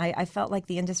working. I felt like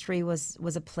the industry was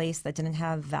a place that didn't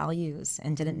have values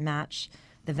and didn't match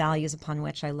the values upon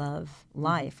which I love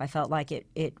life. I felt like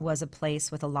it was a place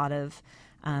with a lot of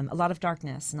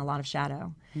darkness and a lot of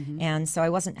shadow. And so I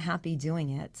wasn't happy doing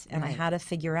it. And I had to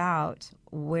figure out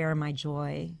where my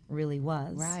joy really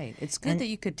was. Right. It's good that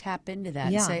you could tap into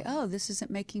that and say, oh, this isn't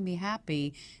making me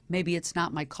happy. Maybe it's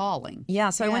not my calling. Yeah.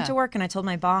 So I went to work and I told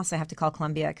my boss I have to call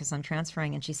Columbia because I'm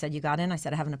transferring. And she said, "You got in?" I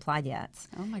said, "I haven't applied yet."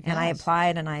 Oh, my gosh. And I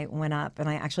applied and I went up and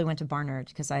I actually went to Barnard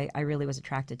because I really was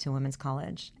attracted to women's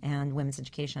college and women's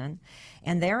education.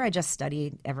 And there I just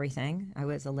studied everything. I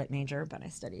was a lit major, but I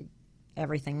studied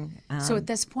everything. So at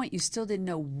this point, you still didn't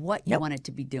know what you wanted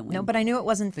to be doing. No, but I knew it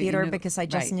wasn't But you theater knew- because I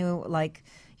just right. knew, like,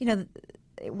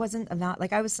 it wasn't about,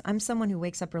 like, I'm someone who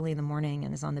wakes up early in the morning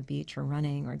and is on the beach or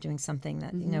running or doing something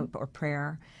that, or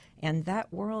prayer. And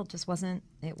that world just wasn't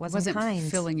kind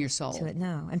filling your soul. to it.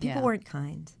 No. And people Yeah. weren't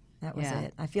kind. That was Yeah.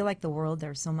 it. I feel like the world,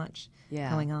 there's so much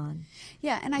going on.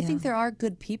 Yeah, and I think there are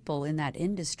good people in that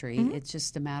industry. It's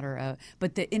just a matter of,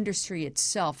 but the industry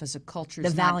itself as a culture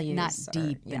is not values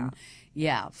deep are-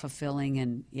 and fulfilling,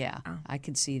 and I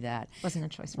can see that. Wasn't a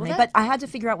choice for Well, me. that- But I had to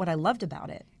figure out what I loved about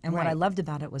it. And what I Right. loved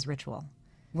about it was ritual.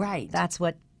 Right. That's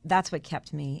what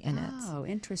kept me in it. Oh,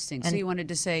 interesting. So you wanted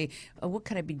to say, what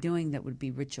could I be doing that would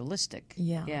be ritualistic?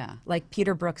 Yeah. Like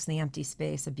Peter Brook's The Empty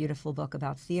Space, a beautiful book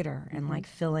about theater and like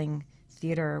filling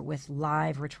theater with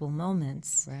live ritual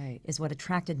moments is what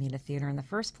attracted me to theater in the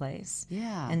first place.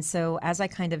 Yeah. And so as I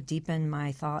kind of deepened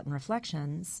my thought and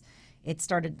reflections, it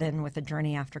started then with a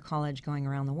journey after college going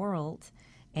around the world.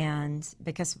 And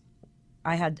because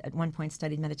I had at one point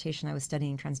studied meditation, I was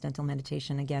studying transcendental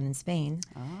meditation again in Spain.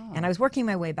 And I was working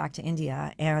my way back to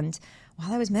India. And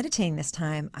while I was meditating this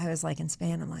time, I was like in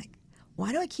Spain, I'm like,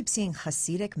 why do I keep seeing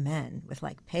Hasidic men with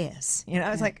like payas?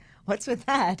 I was like, what's with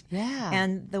that? Yeah.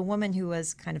 And the woman who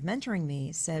was kind of mentoring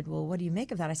me said, well, what do you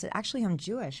make of that? I said, actually, I'm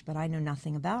Jewish, but I know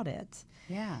nothing about it.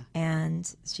 Yeah.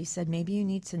 And she said, maybe you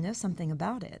need to know something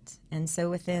about it. And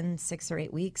so within 6 or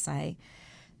 8 weeks, I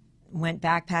went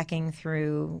backpacking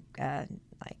through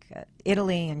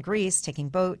Italy and Greece, taking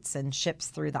boats and ships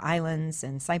through the islands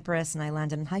and Cyprus, and I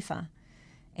landed in Haifa.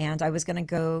 And I was going to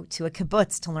go to a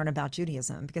kibbutz to learn about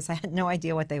Judaism because I had no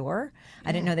idea what they were.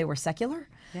 I didn't know they were secular.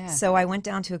 Yeah. So I went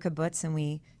down to a kibbutz and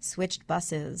we switched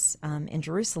buses in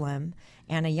Jerusalem.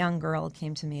 And a young girl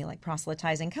came to me like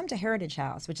proselytizing, come to Heritage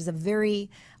House, which is a very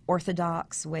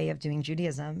orthodox way of doing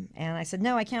Judaism. And I said,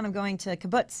 no, I can't. I'm going to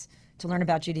kibbutz to learn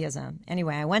about Judaism.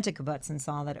 Anyway, I went to kibbutz and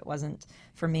saw that it wasn't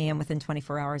for me. And within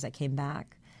 24 hours, I came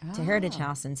back to Heritage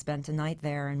House and spent a night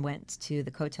there and went to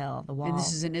the Kotel, the wall. And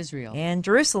this is in Israel. In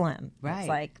Jerusalem. Right. It's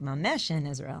like Mamesh in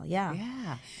Israel. Yeah.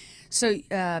 Yeah. So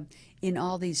in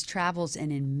all these travels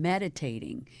and in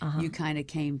meditating, you kind of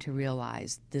came to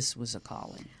realize this was a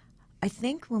calling. I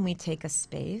think when we take a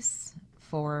space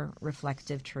for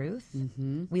reflective truth,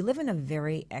 we live in a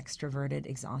very extroverted,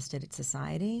 exhausted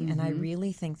society. And I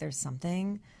really think there's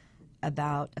something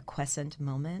about a quiescent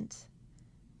moment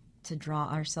to draw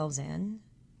ourselves in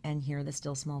and hear the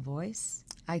still small voice.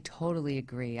 I totally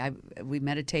agree. We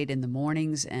meditate in the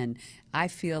mornings, and I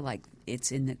feel like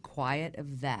it's in the quiet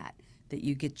of that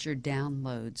you get your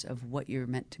downloads of what you're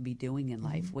meant to be doing in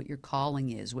life, what your calling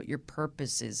is, what your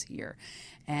purpose is here.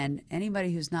 And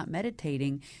anybody who's not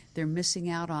meditating, they're missing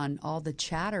out on all the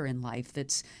chatter in life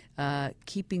that's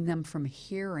keeping them from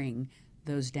hearing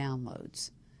those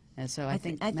downloads. And so I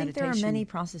think there are meditation- many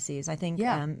processes. I think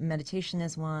meditation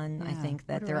is one. I Yeah. think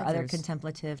that What there are are other others?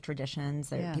 contemplative traditions.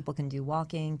 Yeah. People can do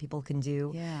walking. People can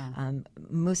do Yeah.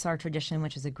 Musar tradition,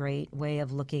 which is a great way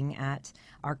of looking at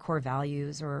our core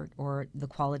values or the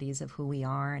qualities of who we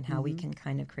are and how we can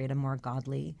kind of create a more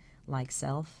godly-like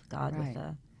self. God Right. with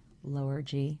a lower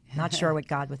G. Not sure what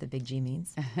God with a big G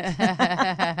means.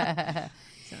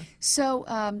 So,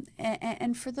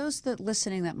 and for those that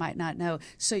listening that might not know,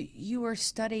 so you were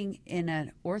studying in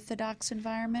an Orthodox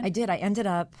environment? I did. I ended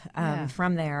up Yeah.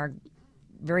 from there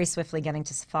very swiftly getting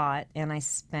to Sfat, and I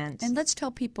spent... And let's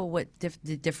tell people what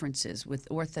the difference is with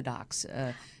Orthodox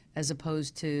as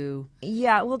opposed to...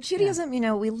 Yeah, well, Judaism,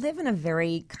 we live in a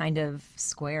very kind of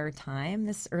square time,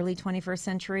 this early 21st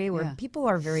century, where people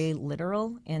are very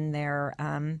literal in their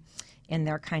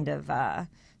kind of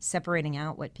separating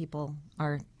out what people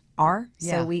are.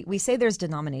 Yeah. So we say there's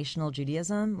denominational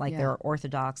Judaism, like there are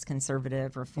Orthodox,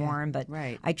 conservative, Reform, but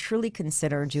I truly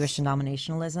consider Jewish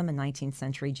denominationalism a 19th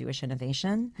century Jewish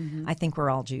innovation. I think we're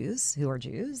all Jews who are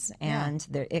Jews, and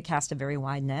it cast a very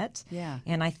wide net. Yeah.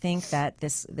 And I think that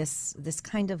this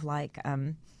kind of like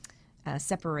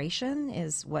separation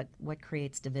is what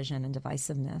creates division and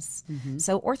divisiveness.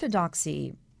 So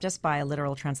orthodoxy, just by a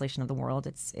literal translation of the word,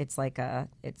 it's like a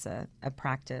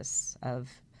practice of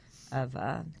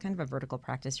kind of a vertical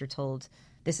practice. You're told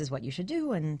this is what you should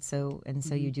do, and so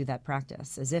you do that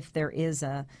practice as if there is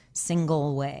a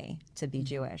single way to be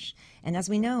Jewish. And as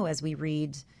we know, as we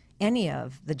read any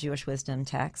of the Jewish wisdom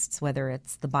texts, whether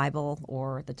it's the Bible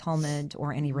or the Talmud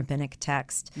or any rabbinic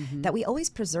text, that we always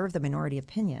preserve the minority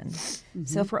opinion.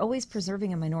 So if we're always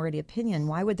preserving a minority opinion,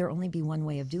 why would there only be one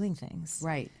way of doing things?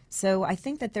 Right. So I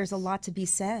think that there's a lot to be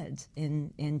said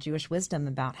in Jewish wisdom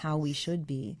about how we should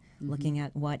be looking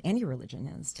at what any religion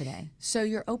is today. So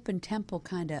your open temple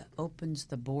kind of opens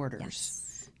the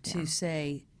borders to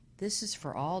say this is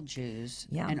for all Jews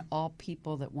Yeah. and all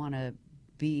people that want to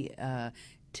be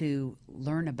to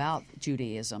learn about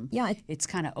Judaism. Yeah, it's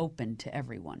kind of open to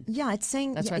everyone. Yeah, it's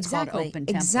saying That's why it's exactly, called open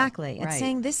temple. Exactly. It's Right.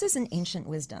 saying this is an ancient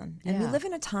wisdom. And we Yeah. live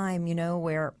in a time,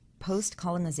 where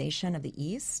post-colonization of the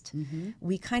East,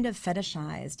 we kind of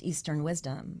fetishized Eastern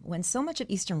wisdom when so much of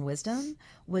Eastern wisdom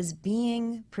was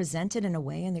being presented in a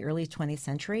way in the early 20th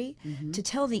century to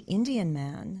tell the Indian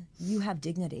man, you have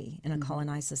dignity in a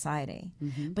colonized society.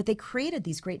 But they created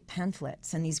these great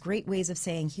pamphlets and these great ways of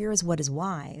saying, here is what is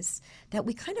wise, that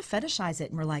we kind of fetishize it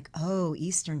and we're like, oh,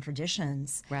 Eastern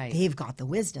traditions, Right. they've got the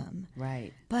wisdom.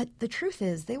 Right. But the truth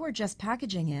is, they were just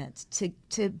packaging it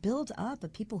to build up a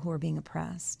people who are being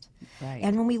oppressed. Right.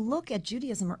 And when we look at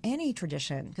Judaism or any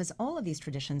tradition, because all of these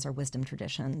traditions are wisdom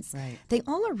traditions, Right. they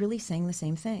all are really saying the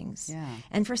same things. Yeah.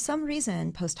 And for some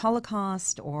reason,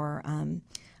 post-Holocaust or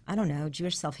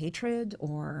Jewish self-hatred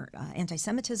or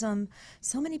anti-Semitism,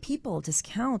 so many people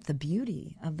discount the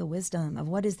beauty of the wisdom of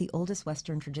what is the oldest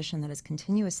Western tradition that has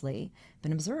continuously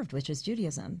been observed, which is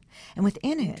Judaism. And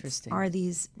within it Interesting. are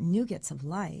these nuggets of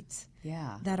light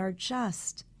Yeah. that are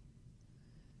just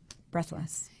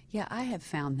breathless. Yeah, I have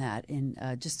found that in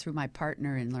just through my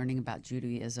partner in learning about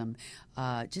Judaism,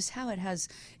 just how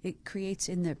it creates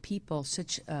in the people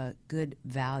such good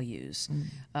values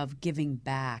of giving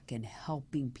back and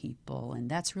helping people, and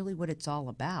that's really what it's all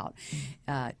about,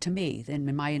 to me,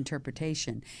 in my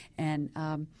interpretation. And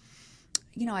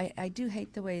I do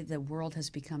hate the way the world has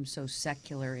become so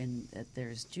secular in that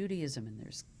there's Judaism and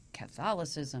there's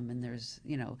Catholicism and there's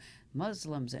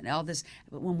Muslims and all this,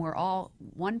 but when we're all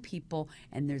one people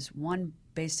and there's one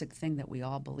basic thing that we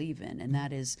all believe in, and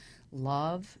that is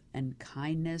love and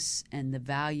kindness and the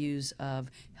values of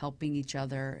helping each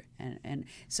other, and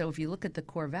so if you look at the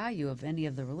core value of any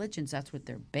of the religions, that's what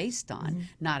they're based on,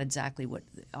 not exactly what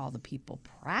all the people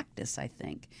practice, I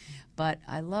think. But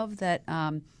I love that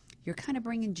you're kind of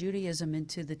bringing Judaism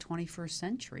into the 21st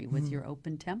century with your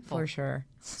open temple. For sure.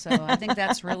 So I think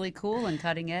that's really cool and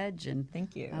cutting edge, and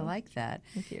Thank you. I like that.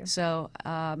 Thank you. So,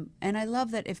 and I love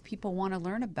that if people want to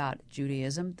learn about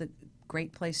Judaism, the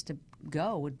great place to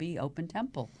go would be Open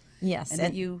Temple. Yes,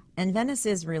 And Venice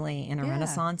is really in a Yeah.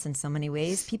 renaissance in so many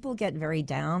ways. People get very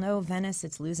down, oh, Venice,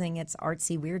 it's losing its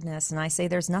artsy weirdness. And I say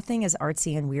there's nothing as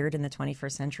artsy and weird in the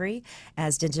 21st century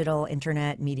as digital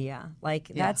internet media.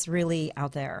 That's really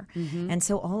out there. And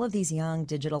so all of these young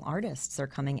digital artists are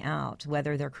coming out,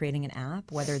 whether they're creating an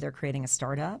app, whether they're creating a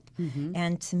startup.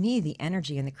 And to me, the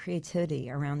energy and the creativity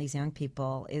around these young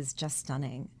people is just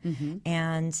stunning.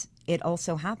 And it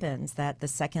also happens that the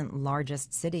second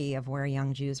largest city of where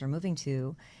young Jews are moving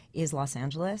to is Los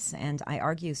Angeles, and I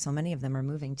argue so many of them are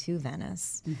moving to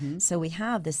Venice. So we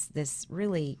have this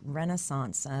really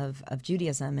renaissance of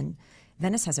Judaism, and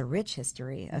Venice has a rich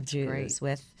history of Jews great.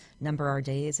 with Number Our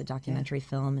Days, a documentary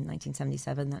film in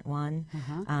 1977 that won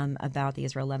about the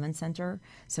Israel Levin Center.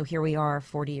 So here we are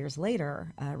 40 years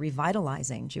later,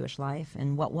 revitalizing Jewish life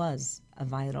in what was a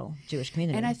vital Jewish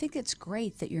community. And I think it's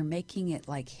great that you're making it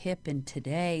hip and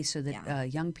today so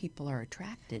that young people are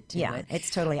attracted to it. It's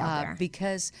totally out there.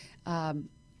 Because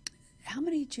how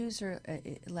many Jews are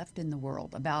left in the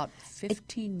world? About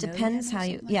 15 million? Depends or how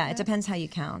you something like it that? depends how you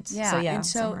count. Yeah, So and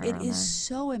so somewhere it around is there.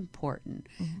 so important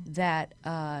that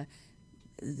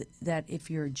that if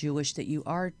you're Jewish, that you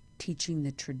are teaching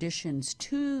the traditions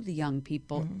to the young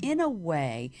people in a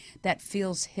way that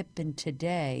feels hip in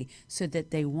today, so that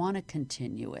they want to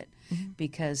continue it,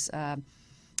 because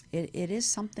it is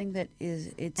something that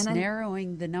it's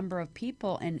narrowing the number of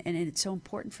people, and it's so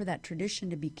important for that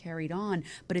tradition to be carried on,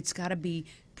 but it's got to be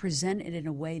presented in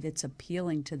a way that's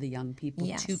appealing to the young people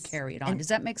to carry it on. Does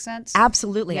that make sense?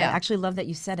 Absolutely. Yeah. I actually love that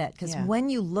you said it, because when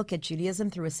you look at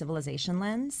Judaism through a civilization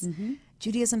lens,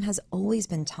 Judaism has always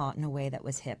been taught in a way that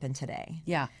was hip and today.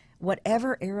 Yeah.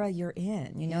 Whatever era you're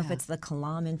in, if it's the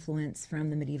Kalam influence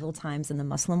from the medieval times in the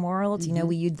Muslim world,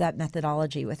 we used that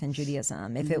methodology within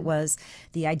Judaism. If it was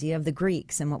the idea of the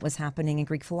Greeks and what was happening in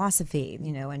Greek philosophy,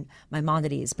 and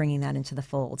Maimonides bringing that into the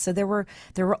fold. So there were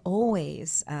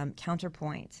always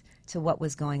counterpoint to what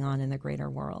was going on in the greater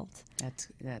world.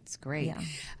 That's great. Yeah.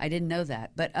 I didn't know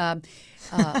that, but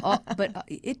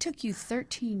it took you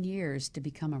 13 years to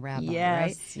become a rabbi,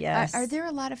 right? Yes. Are there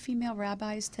a lot of female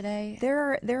rabbis today?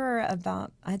 There are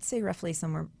about, I'd say roughly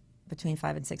somewhere between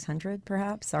 500 and 600,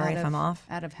 perhaps. Sorry if I'm off.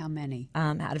 Out of how many?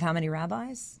 Out of how many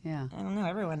rabbis? Yeah. I don't know.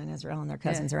 Everyone in Israel and their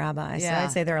cousins are rabbis. Yeah. So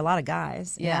I'd say there are a lot of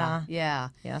guys. Yeah.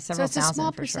 Several So it's a thousand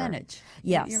small for sure. percentage.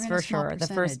 Yes, You're in for a small sure.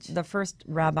 percentage. The first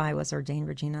rabbi was ordained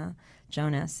Regina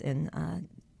Jonas in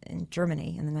in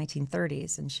Germany in the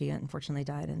 1930s, and she unfortunately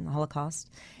died in the Holocaust.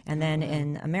 And then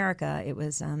in America, it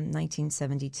was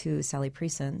 1972, Sally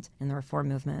Priesand in the Reform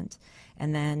Movement.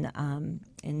 And then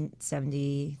in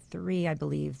 73, I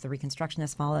believe, the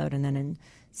Reconstructionists followed. And then in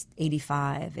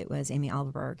 85, it was Amy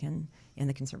Alberg in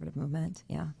the conservative movement.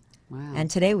 Yeah. Wow.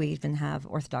 And today we even have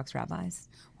Orthodox rabbis.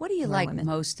 What do you who are like women.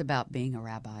 most about being a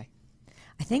rabbi?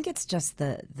 I think it's just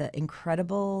the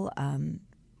incredible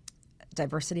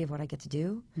diversity of what I get to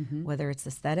do, whether it's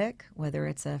aesthetic, whether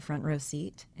it's a front row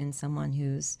seat in someone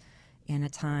who's in a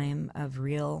time of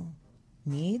real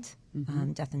need,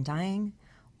 death and dying,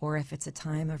 or if it's a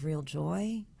time of real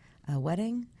joy, a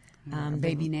wedding.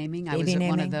 Baby naming. I was baby at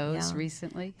one of naming, those yeah.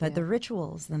 recently. But the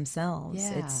rituals themselves,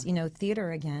 Yeah. it's,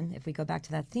 theater again, if we go back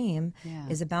to that theme, Yeah.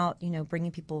 is about,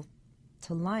 bringing people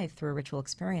to life through a ritual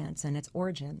experience, and its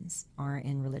origins are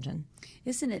in religion.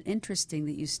 Isn't it interesting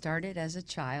that you started as a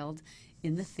child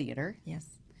in the theater, Yes.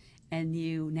 and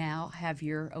you now have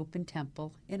your open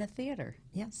temple in a theater?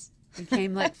 Yes. You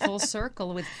came like full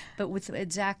circle with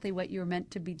exactly what you were meant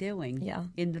to be doing Yeah.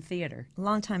 in the theater. A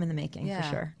long time in the making, Yeah, for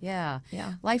sure. Yeah.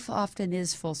 Yeah. Life often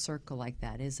is full circle like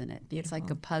that, isn't it? It's like a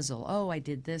Beautiful. puzzle. Oh, I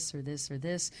did this or this or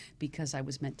this because I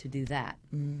was meant to do that.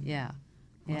 Yeah.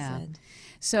 Well Yeah. said.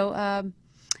 So,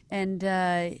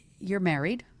 you're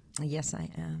married Yes, I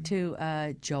am.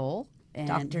 to Joel. And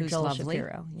Dr. who's Joel lovely.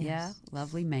 Shapiro, yes. Yeah,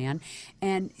 lovely man.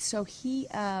 And so he,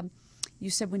 you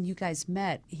said when you guys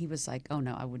met, he was like, "Oh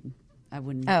no, I wouldn't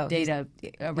Oh, date a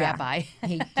rabbi."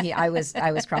 I was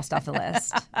crossed off the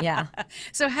list. Yeah.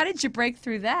 So how did you break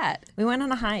through that? We went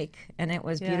on a hike, and it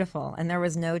was Yeah. beautiful. And there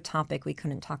was no topic we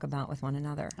couldn't talk about with one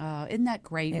another. Isn't that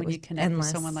great It when was you connect endless.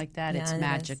 with someone like that? Yeah, It's it is.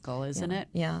 magical, isn't Yeah. it?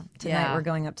 Yeah. Tonight Yeah. we're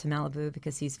going up to Malibu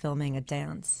because he's filming a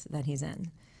dance that he's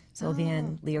in. So he'll be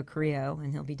in Leo Carrillo,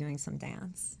 and he'll be doing some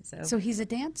dance. So he's a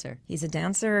dancer. He's a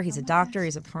dancer, he's a doctor,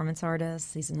 he's a performance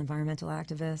artist, he's an environmental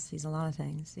activist, he's a lot of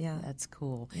things. Yeah. That's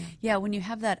cool. Yeah, when you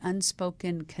have that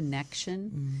unspoken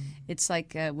connection, it's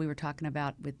like we were talking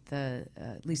about with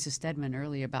Lisa Steadman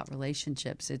earlier about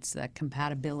relationships. It's that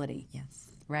compatibility, Yes.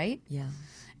 right? Yeah.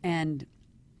 And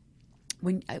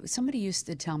when somebody used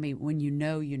to tell me, when you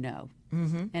know, you know.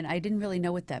 Mm-hmm. And I didn't really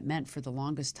know what that meant for the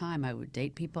longest time. I would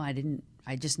date people.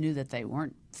 I just knew that they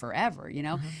weren't forever,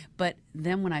 But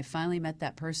then when I finally met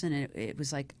that person, it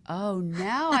was like, oh,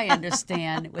 now I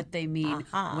understand what they mean.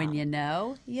 When you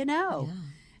know, you know.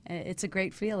 Yeah. It's a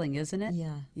great feeling, isn't it?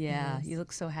 Yeah, Yeah. it is. You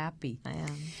look so happy. I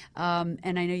am.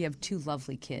 And I know you have 2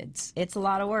 lovely kids. It's a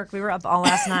lot of work. We were up all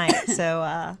last night,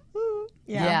 so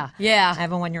Yeah. I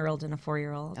have a 1-year-old and a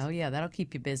 4-year-old. Oh, yeah, that'll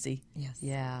keep you busy. Yes.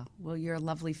 Yeah. Well, you're a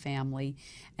lovely family.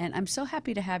 And I'm so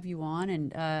happy to have you on.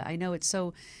 And I know it's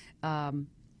so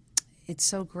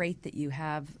great that you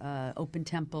have Open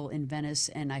Temple in Venice.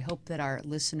 And I hope that our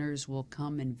listeners will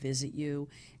come and visit you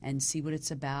and see what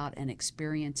it's about and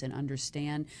experience and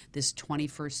understand this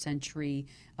 21st century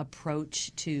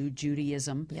approach to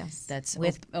Judaism. Yes. That's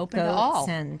with open to all.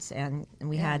 goats and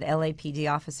we had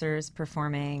LAPD officers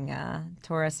performing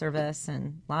Torah service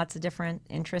and lots of different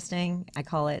interesting, I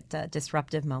call it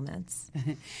disruptive moments.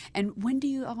 And when do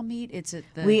you all meet? It's at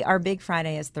the Our big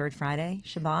Friday is Third Friday,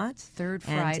 Shabbat. Third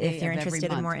And Friday if you're of every interested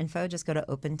in month. more info, just go to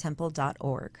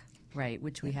opentemple.org. Right,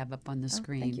 which we have up on the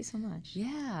screen. Thank you so much.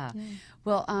 Yeah.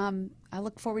 Well, I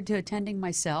look forward to attending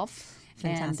myself.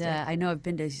 Fantastic. And I know I've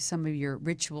been to some of your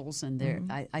rituals, and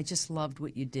I just loved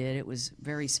what you did. It was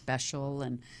very special,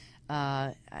 and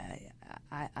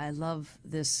I love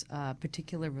this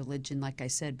particular religion, like I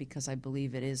said, because I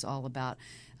believe it is all about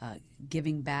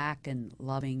giving back and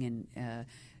loving and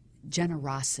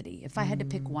generosity. If I had to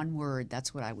pick one word,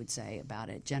 that's what I would say about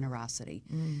it: generosity.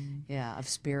 Yeah, of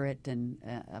spirit and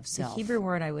of The self. Hebrew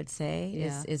word I would say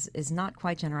Yeah. is not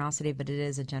quite generosity, but it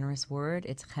is a generous word.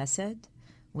 It's chesed,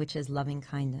 which is loving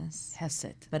kindness.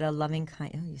 Hesed. But a loving oh,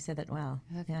 you said that well.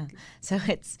 Yeah. So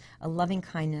it's a loving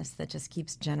kindness that just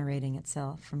keeps generating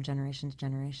itself from generation to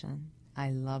generation. I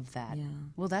love that. Yeah.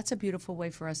 Well, that's a beautiful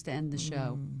way for us to end the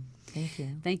show. Thank you.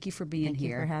 Thank you for being Thank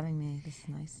here. you for having me. This is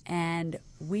nice. And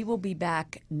we will be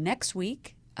back next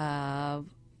week, and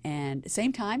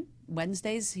same time,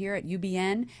 Wednesdays here at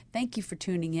UBN. Thank you for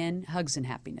tuning in. Hugs and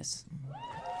happiness.